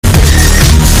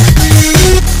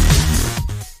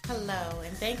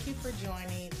Thank you for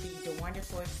joining the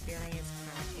Wonderful Experience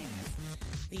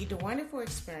podcast. The Wonderful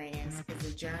Experience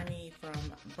is a journey from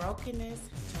brokenness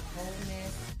to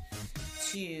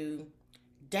wholeness to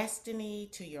destiny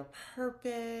to your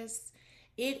purpose.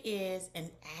 It is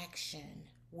an action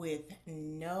with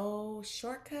no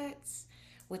shortcuts,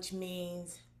 which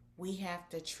means we have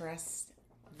to trust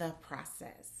the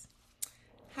process.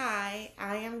 Hi,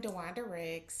 I am DeWanda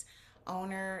Riggs,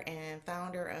 owner and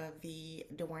founder of the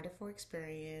Wonderful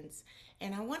Experience,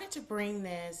 and I wanted to bring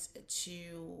this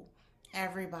to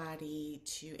everybody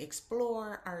to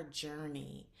explore our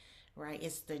journey, right?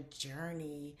 It's the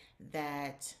journey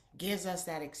that gives us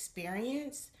that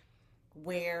experience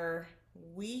where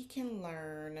we can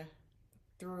learn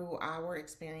through our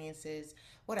experiences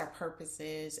what our purpose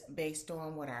is based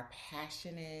on what our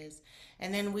passion is,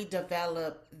 and then we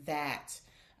develop that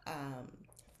um,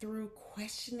 through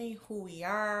questioning who we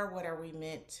are, what are we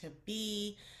meant to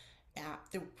be,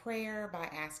 through prayer by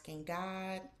asking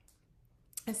God.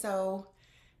 And so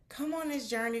come on this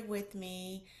journey with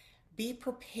me. Be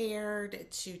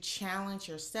prepared to challenge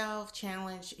yourself,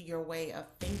 challenge your way of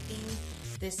thinking.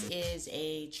 This is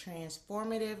a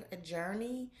transformative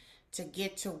journey to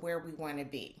get to where we want to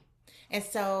be. And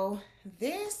so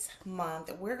this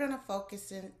month we're going to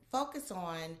focus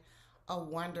on a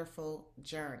wonderful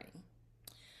journey.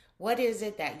 What is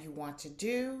it that you want to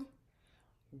do?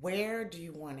 Where do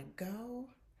you want to go?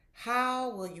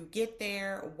 How will you get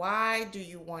there? Why do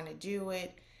you want to do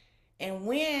it? And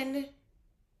when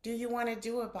do you want to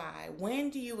do it by? When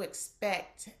do you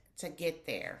expect to get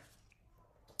there?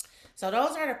 So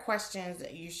those are the questions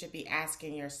that you should be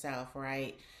asking yourself,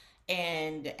 right?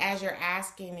 And as you're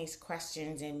asking these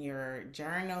questions and you're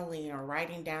journaling or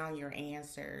writing down your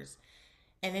answers,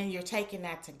 and then you're taking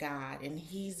that to God, and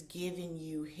He's giving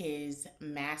you His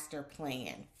master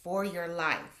plan for your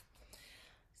life.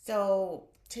 So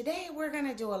today we're going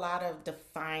to do a lot of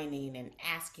defining and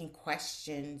asking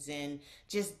questions and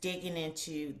just digging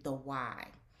into the why.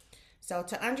 So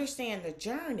to understand the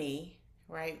journey,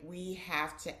 right, we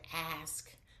have to ask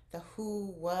the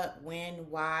who, what,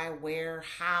 when, why, where,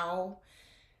 how.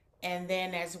 And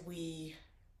then as we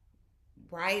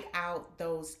write out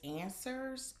those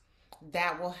answers,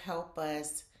 that will help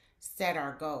us set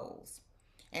our goals.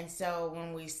 And so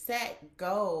when we set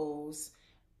goals,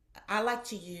 I like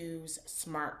to use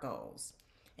SMART goals.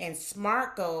 And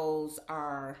SMART goals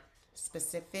are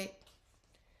specific,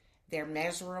 they're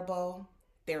measurable,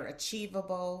 they're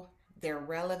achievable, they're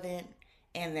relevant,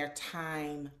 and they're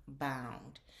time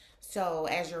bound. So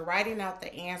as you're writing out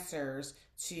the answers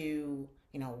to,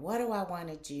 what do I want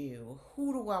to do?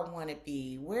 Who do I want to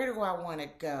be? Where do I want to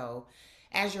go?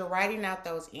 As you're writing out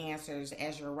those answers,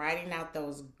 as you're writing out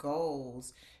those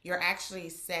goals, you're actually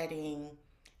setting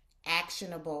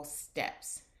actionable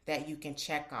steps that you can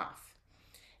check off.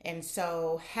 And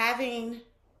so having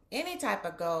any type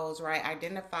of goals, right,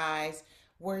 identifies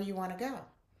where you want to go.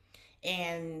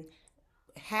 And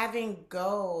having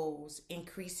goals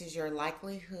increases your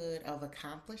likelihood of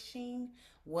accomplishing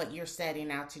what you're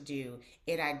setting out to do.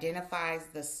 It identifies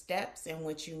the steps in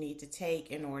which you need to take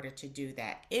in order to do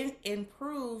that. It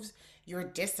improves your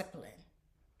discipline.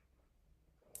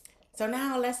 So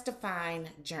now let's define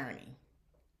journey.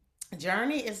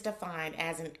 Journey is defined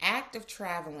as an act of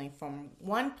traveling from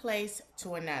one place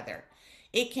to another.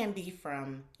 It can be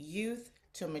from youth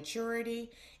to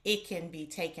maturity. It can be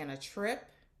taking a trip.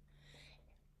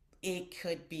 It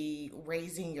could be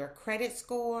raising your credit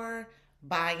score,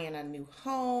 buying a new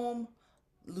home,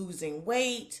 losing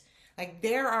weight. Like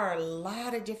there are a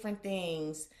lot of different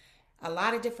things, a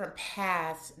lot of different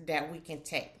paths that we can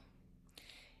take.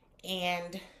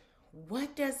 And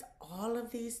what does all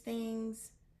of these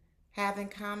things have in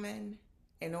common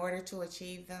in order to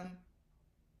achieve them?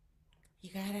 You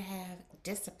got to have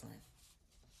discipline.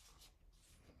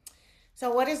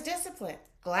 So what is discipline?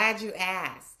 Glad you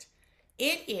asked.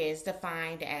 It is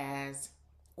defined as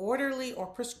orderly or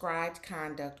prescribed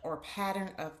conduct or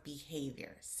pattern of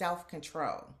behavior,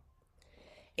 self-control.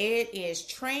 It is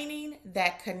training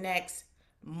that connects,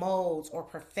 molds, or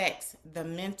perfects the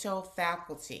mental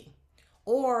faculty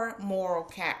or moral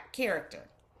character.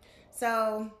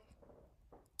 So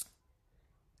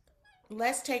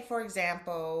let's take, for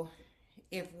example,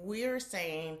 if we're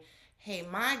saying, hey,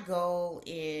 my goal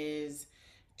is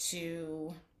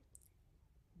to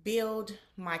build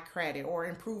my credit or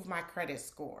improve my credit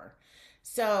score.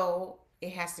 So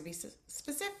it has to be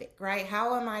specific, right?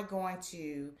 How am I going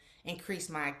to increase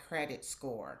my credit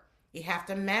score? You have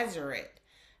to measure it.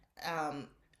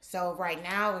 So right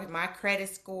now, if my credit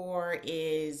score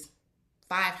is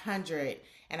 500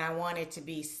 and I want it to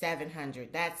be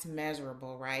 700. That's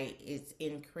measurable, right? It's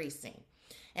increasing.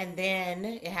 And then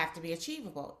it have to be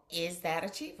achievable. Is that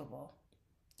achievable?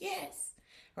 Yes.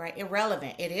 Right?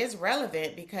 Irrelevant. It is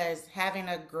relevant because having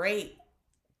a great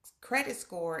credit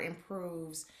score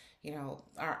improves,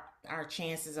 our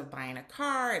chances of buying a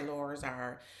car. It lowers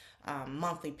our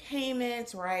monthly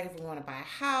payments, right? If we want to buy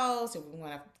a house, if we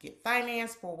want to get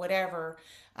financed for whatever,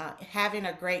 having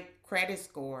a great credit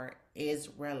score is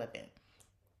relevant.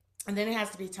 And then it has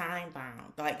to be time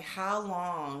bound. Like, how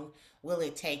long will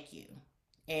it take you?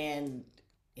 And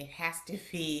it has to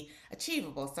be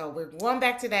achievable. So we're going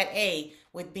back to that A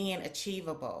with being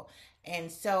achievable.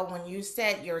 And so when you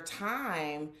set your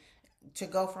time to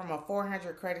go from a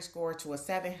 400 credit score to a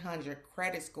 700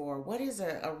 credit score, what is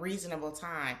a reasonable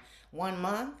time? 1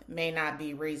 month may not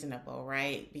be reasonable,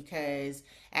 right? Because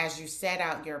as you set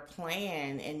out your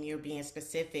plan and you're being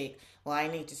specific, well, I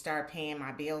need to start paying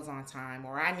my bills on time,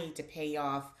 or I need to pay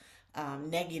off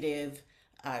negative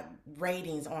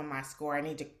ratings on my score. I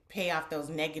need to pay off those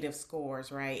negative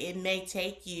scores, right? It may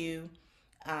take you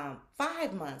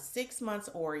 5 months, 6 months,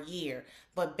 or a year.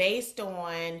 But based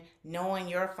on knowing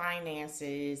your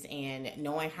finances and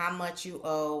knowing how much you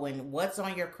owe and what's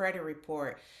on your credit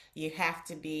report, you have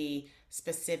to be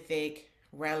specific,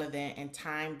 relevant, and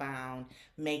time bound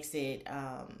makes it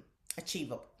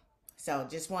achievable. So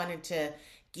just wanted to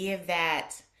give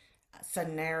that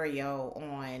scenario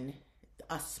on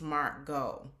a SMART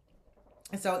goal.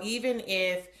 And so even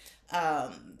if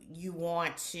you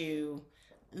want to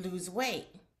lose weight,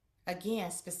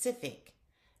 again, specific,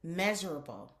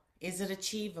 measurable. Is it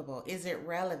achievable? Is it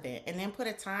relevant? And then put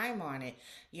a time on it.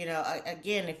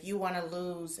 Again, if you want to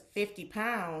lose 50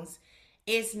 pounds,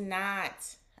 it's not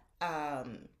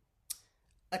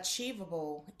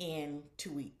achievable in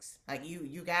 2 weeks. Like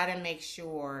you got to make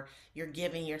sure you're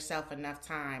giving yourself enough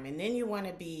time. And then you want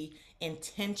to be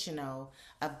intentional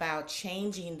about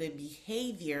changing the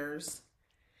behaviors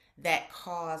that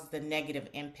cause the negative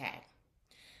impact.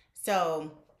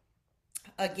 So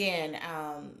again,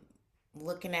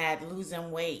 looking at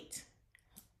losing weight.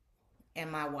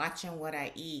 Am I watching what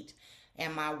I eat?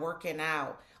 Am I working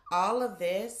out? All of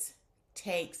this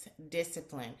takes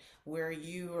discipline, where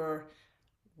you're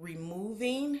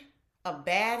removing a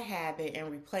bad habit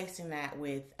and replacing that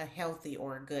with a healthy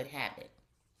or a good habit.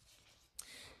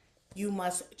 You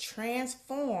must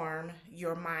transform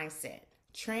your mindset.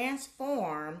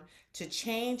 Transform to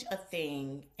change a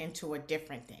thing into a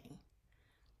different thing.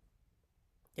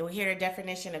 Then we hear the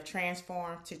definition of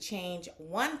transform: to change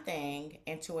one thing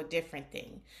into a different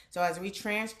thing. So as we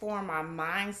transform our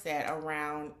mindset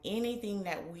around anything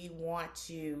that we want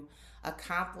to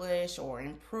accomplish or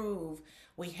improve,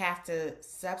 we have to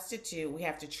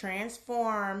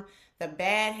transform the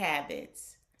bad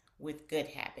habits with good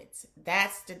habits.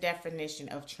 That's the definition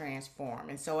of transform.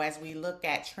 And so as we look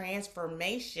at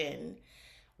transformation,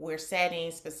 we're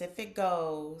setting specific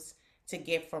goals to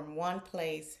get from one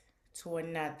place to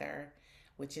another,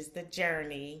 which is the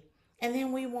journey. And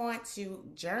then we want to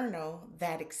journal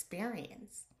that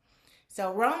experience.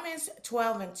 So Romans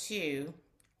 12:2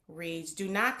 reads, "Do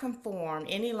not conform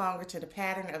any longer to the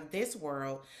pattern of this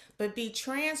world, but be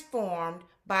transformed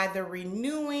by the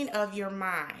renewing of your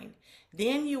mind.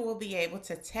 Then you will be able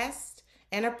to test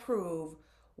and approve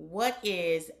what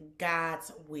is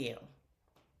God's will,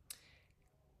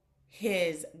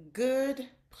 His good,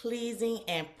 pleasing,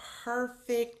 and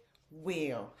perfect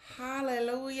will."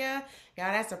 Hallelujah.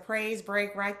 Y'all, that's a praise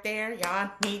break right there.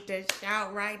 Y'all need to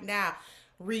shout right now.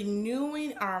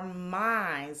 Renewing our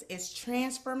minds is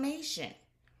transformation,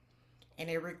 and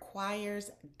it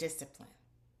requires discipline.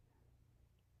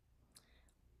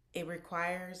 It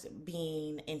requires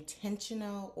being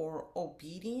intentional or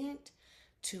obedient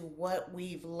to what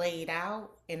we've laid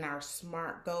out in our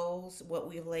SMART goals, what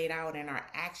we've laid out in our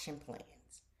action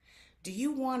plans. Do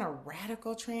you want a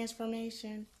radical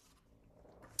transformation?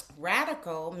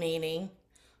 Radical meaning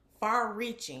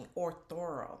far-reaching or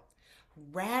thorough.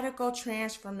 Radical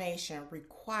transformation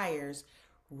requires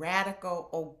radical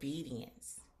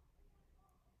obedience.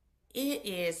 It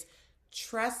is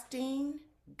trusting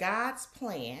God's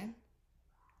plan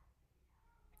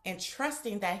and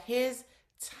trusting that His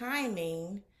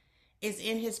timing is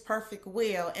in His perfect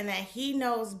will and that He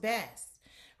knows best,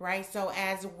 right? So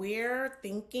as we're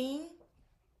thinking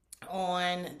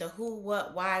on the who,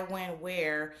 what, why, when,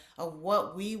 where of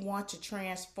what we want to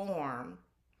transform,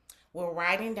 we're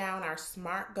writing down our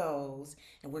SMART goals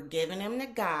and we're giving them to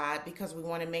God because we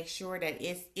want to make sure that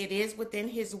it is within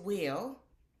His will,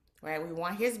 right? We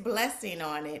want His blessing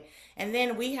on it. And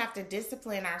then we have to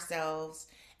discipline ourselves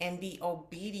and be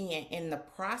obedient in the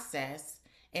process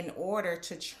in order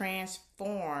to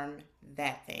transform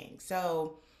that thing.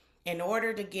 So, in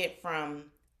order to get from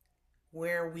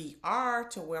where we are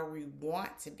to where we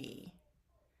want to be,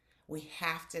 we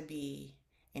have to be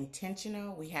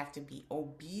intentional, we have to be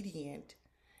obedient,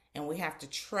 and we have to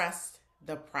trust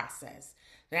the process.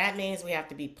 That means we have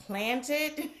to be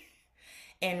planted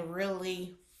and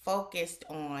really focused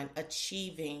on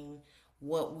achieving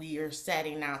what we are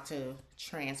setting out to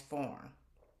transform.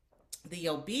 The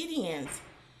obedience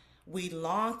we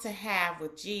long to have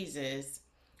with Jesus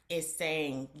is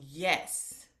saying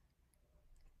yes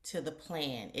to the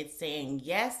plan. It's saying,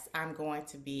 yes, I'm going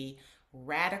to be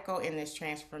radical in this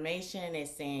transformation.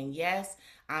 It's saying, yes,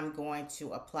 I'm going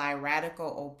to apply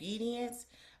radical obedience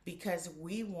because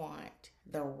we want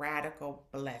the radical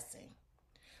blessing.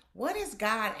 What is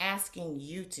God asking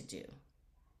you to do?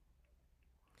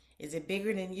 Is it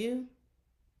bigger than you?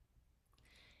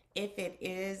 If it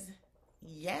is,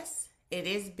 yes, it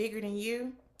is bigger than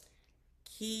you.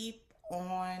 Keep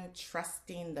on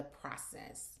trusting the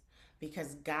process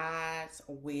because God's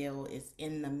will is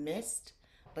in the midst.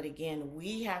 But again,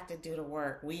 we have to do the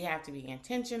work. We have to be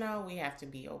intentional. We have to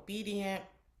be obedient.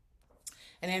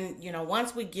 And then,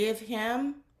 once we give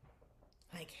Him,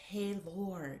 like, hey,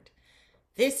 Lord,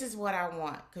 this is what I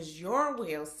want because your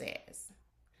will says,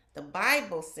 the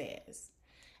Bible says.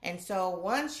 And so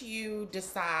once you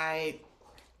decide,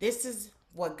 this is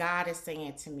what God is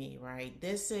saying to me, right?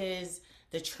 This is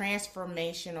the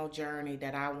transformational journey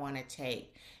that I want to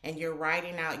take. And you're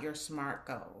writing out your SMART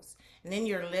goals. And then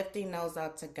you're lifting those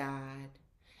up to God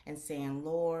and saying,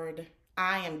 Lord,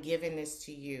 I am giving this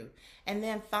to you. And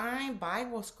then find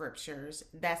Bible scriptures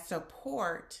that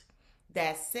support,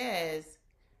 that says,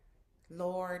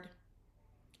 Lord,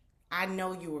 I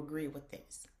know you agree with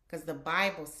this. Because the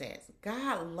Bible says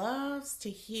God loves to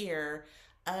hear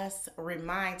us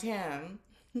remind Him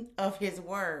of His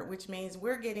word, which means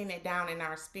we're getting it down in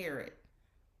our spirit,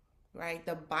 right?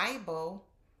 The Bible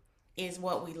is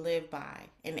what we live by,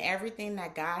 and everything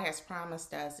that God has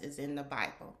promised us is in the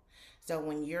Bible. So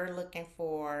when you're looking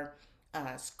for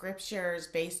scriptures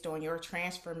based on your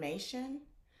transformation,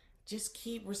 just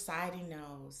keep reciting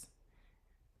those,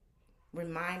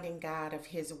 reminding God of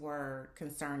His word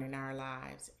concerning our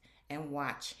lives, and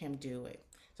watch Him do it.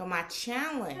 So my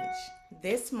challenge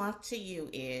this month to you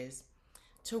is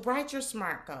to write your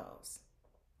SMART goals.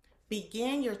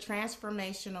 Begin your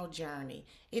transformational journey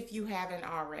if you haven't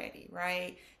already,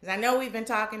 right? Because I know we've been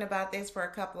talking about this for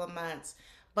a couple of months,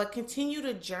 but continue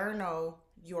to journal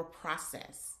your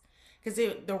process because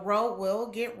the road will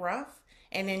get rough,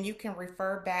 and then you can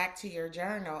refer back to your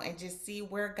journal and just see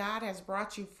where God has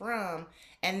brought you from,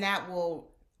 and that will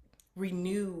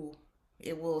renew,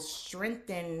 it will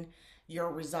strengthen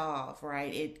your resolve,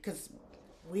 right? Because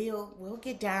we'll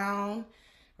get down,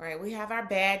 right? We have our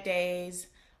bad days,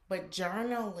 but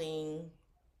journaling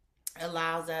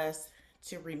allows us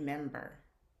to remember.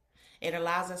 It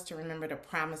allows us to remember the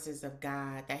promises of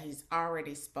God that He's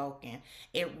already spoken.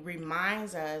 It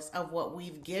reminds us of what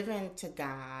we've given to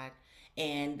God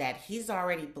and that He's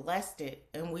already blessed it.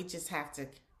 And we just have to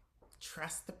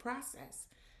trust the process.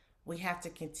 We have to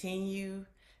continue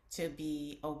to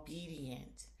be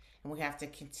obedient. And we have to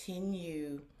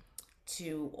continue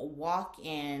to walk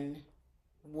in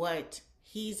what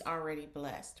He's already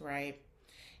blessed, right?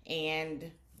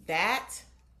 And that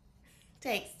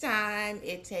takes time.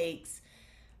 It takes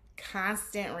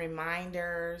constant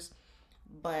reminders.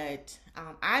 But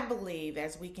I believe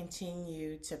as we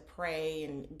continue to pray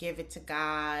and give it to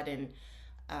God, and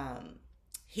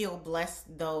He'll bless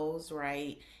those,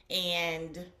 right?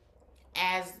 And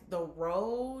as the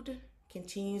road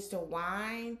continues to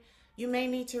wind, you may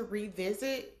need to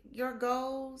revisit your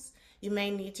goals. You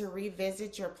may need to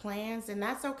revisit your plans, and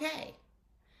that's okay.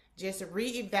 Just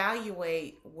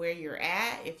reevaluate where you're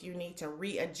at. If you need to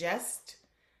readjust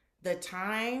the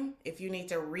time, if you need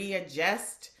to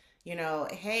readjust,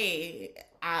 hey,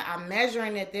 I'm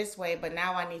measuring it this way, but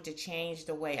now I need to change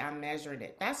the way I'm measuring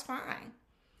it. That's fine.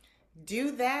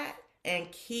 Do that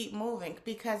and keep moving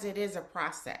because it is a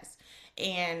process.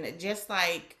 And just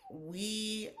like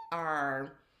we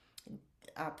are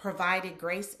provided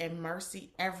grace and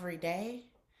mercy every day,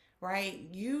 right?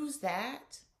 Use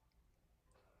that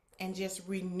and just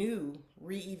renew,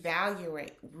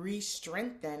 reevaluate,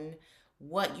 re-strengthen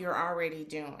what you're already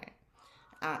doing.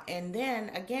 And then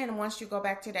again, once you go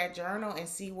back to that journal and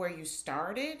see where you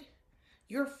started,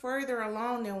 you're further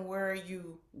along than where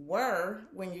you were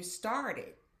when you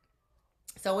started.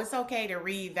 So it's okay to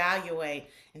reevaluate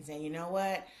and say, you know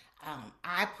what?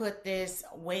 I put this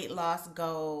weight loss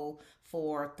goal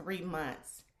for 3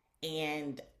 months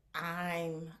and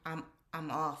I'm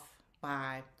off.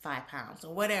 by 5 pounds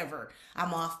or whatever.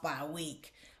 I'm off by a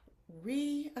week.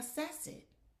 Reassess it.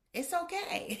 It's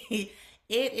okay.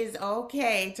 It is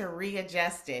okay to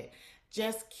readjust it.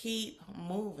 Just keep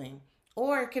moving.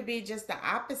 Or it could be just the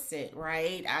opposite,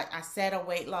 right? I set a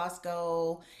weight loss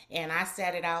goal and I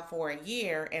set it out for a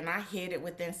year and I hit it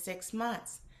within 6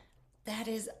 months. That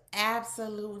is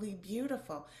absolutely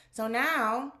beautiful. So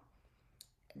now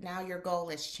your goal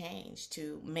has changed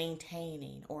to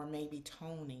maintaining or maybe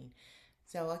toning.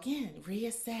 So again,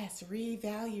 reassess,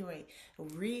 reevaluate,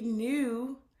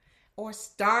 renew, or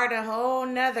start a whole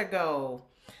nother goal.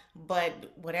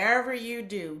 But whatever you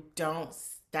do, don't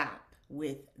stop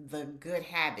with the good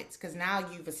habits, because now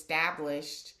you've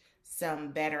established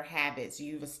some better habits.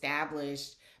 You've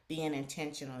established being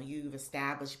intentional. You've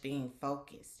established being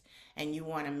focused, and you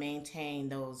want to maintain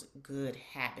those good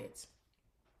habits.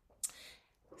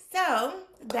 So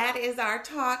that is our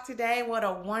talk today. What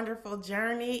a wonderful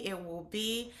journey it will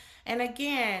be. And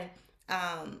again,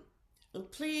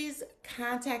 please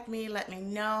contact me. Let me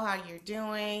know how you're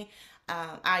doing.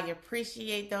 I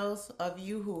appreciate those of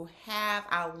you who have.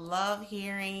 I love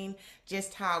hearing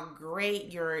just how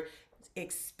great your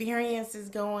experience is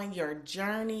going, your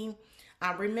journey.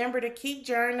 Remember to keep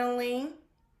journaling.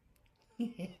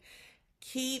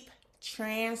 Keep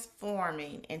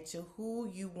transforming into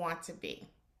who you want to be.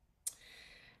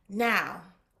 Now,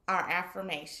 our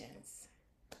affirmations.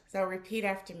 So repeat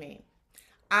after me.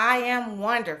 I am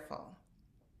wonderful.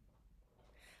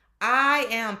 I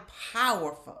am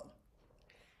powerful.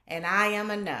 And I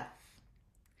am enough.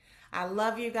 I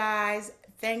love you guys.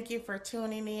 Thank you for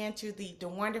tuning in to the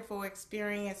Wonderful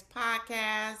Experience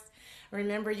podcast.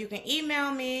 Remember, you can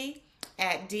email me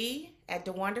at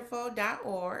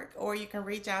d@thewonderful.org, or you can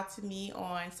reach out to me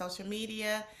on social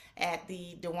media at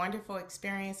the Wonderful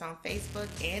Experience on Facebook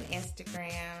and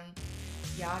Instagram.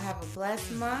 Y'all have a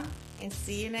blessed month and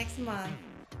see you next month.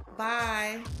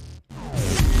 Bye.